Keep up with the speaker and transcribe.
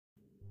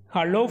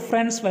Hello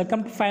friends,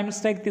 welcome to 5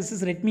 Mistake. This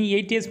is Redmi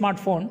 8A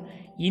smartphone.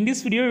 In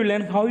this video, you will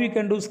learn how you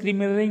can do screen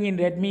mirroring in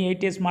Redmi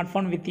 8A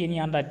smartphone with any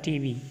Android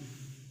TV.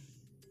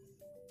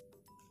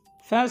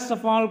 First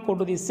of all, go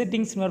to the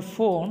settings in your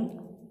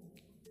phone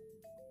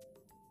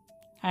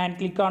and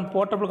click on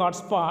portable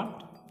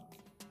hotspot.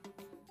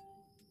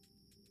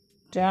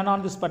 Turn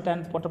on this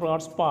button, portable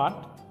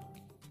hotspot.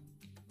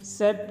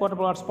 Set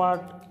portable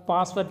hotspot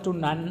password to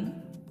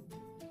none.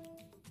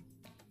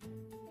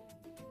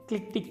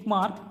 Click tick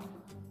mark.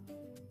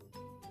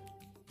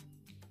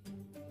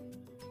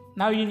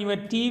 Now in your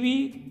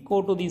TV,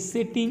 go to the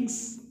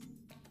settings.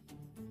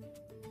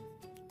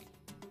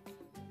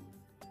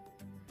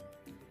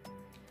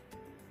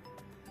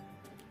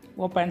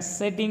 Open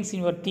settings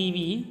in your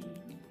TV.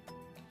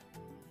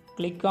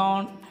 Click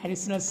on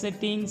additional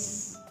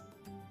settings.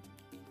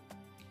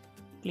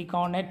 Click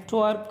on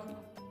network.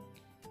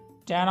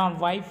 Turn on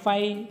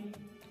Wi-Fi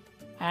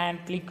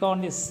and click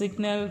on the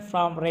signal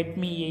from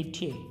Redmi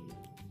 8A.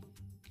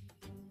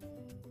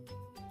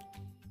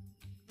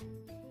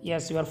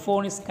 Yes, your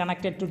phone is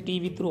connected to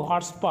TV through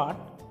hotspot.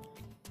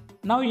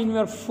 Now in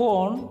your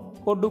phone,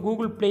 go to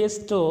Google Play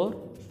Store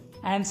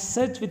and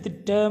search with the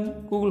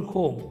term Google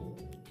Home.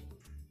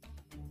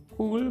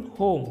 Google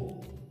Home.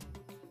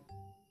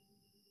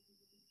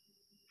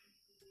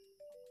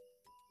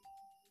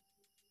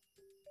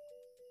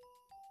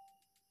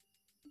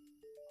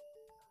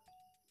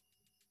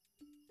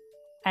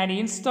 And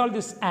install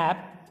this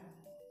app.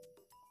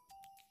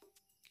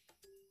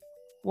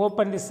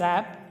 Open this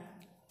app.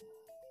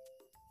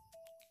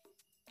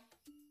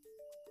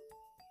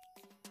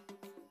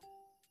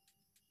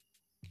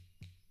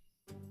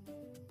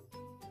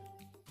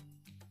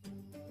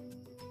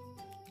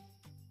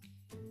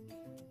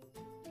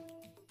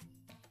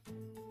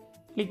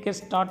 Click get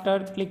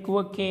started, click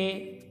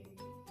OK.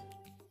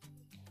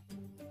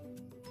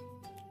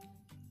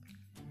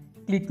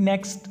 Click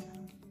next,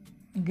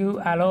 give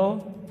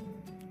allow,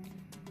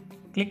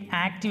 click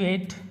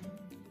activate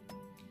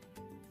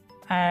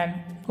and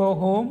go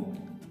home.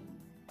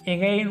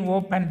 Again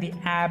open the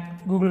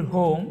app Google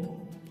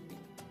Home.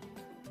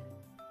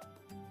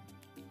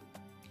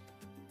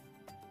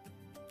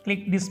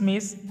 Click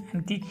dismiss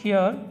and click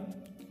here.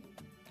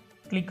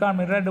 Click on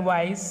mirror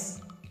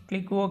device,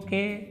 click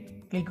OK.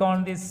 Click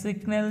on this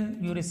signal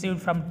you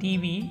received from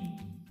TV.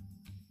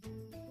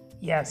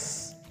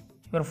 Yes,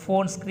 your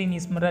phone screen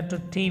is mirrored to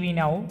TV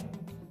now.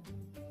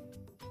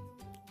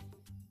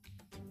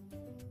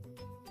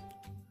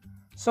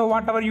 So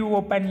whatever you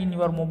open in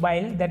your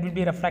mobile, that will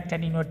be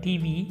reflected in your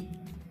TV.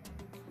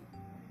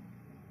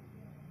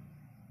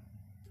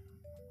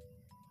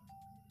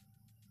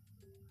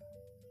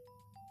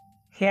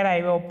 Here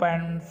I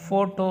open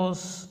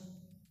photos.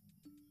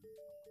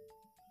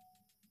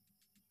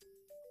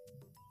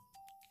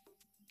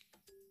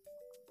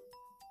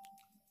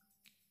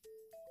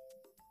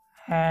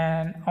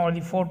 And all the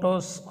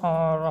photos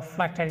are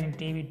reflected in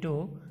TV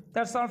too.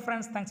 That's all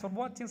friends. Thanks for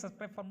watching.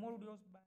 Subscribe for more videos.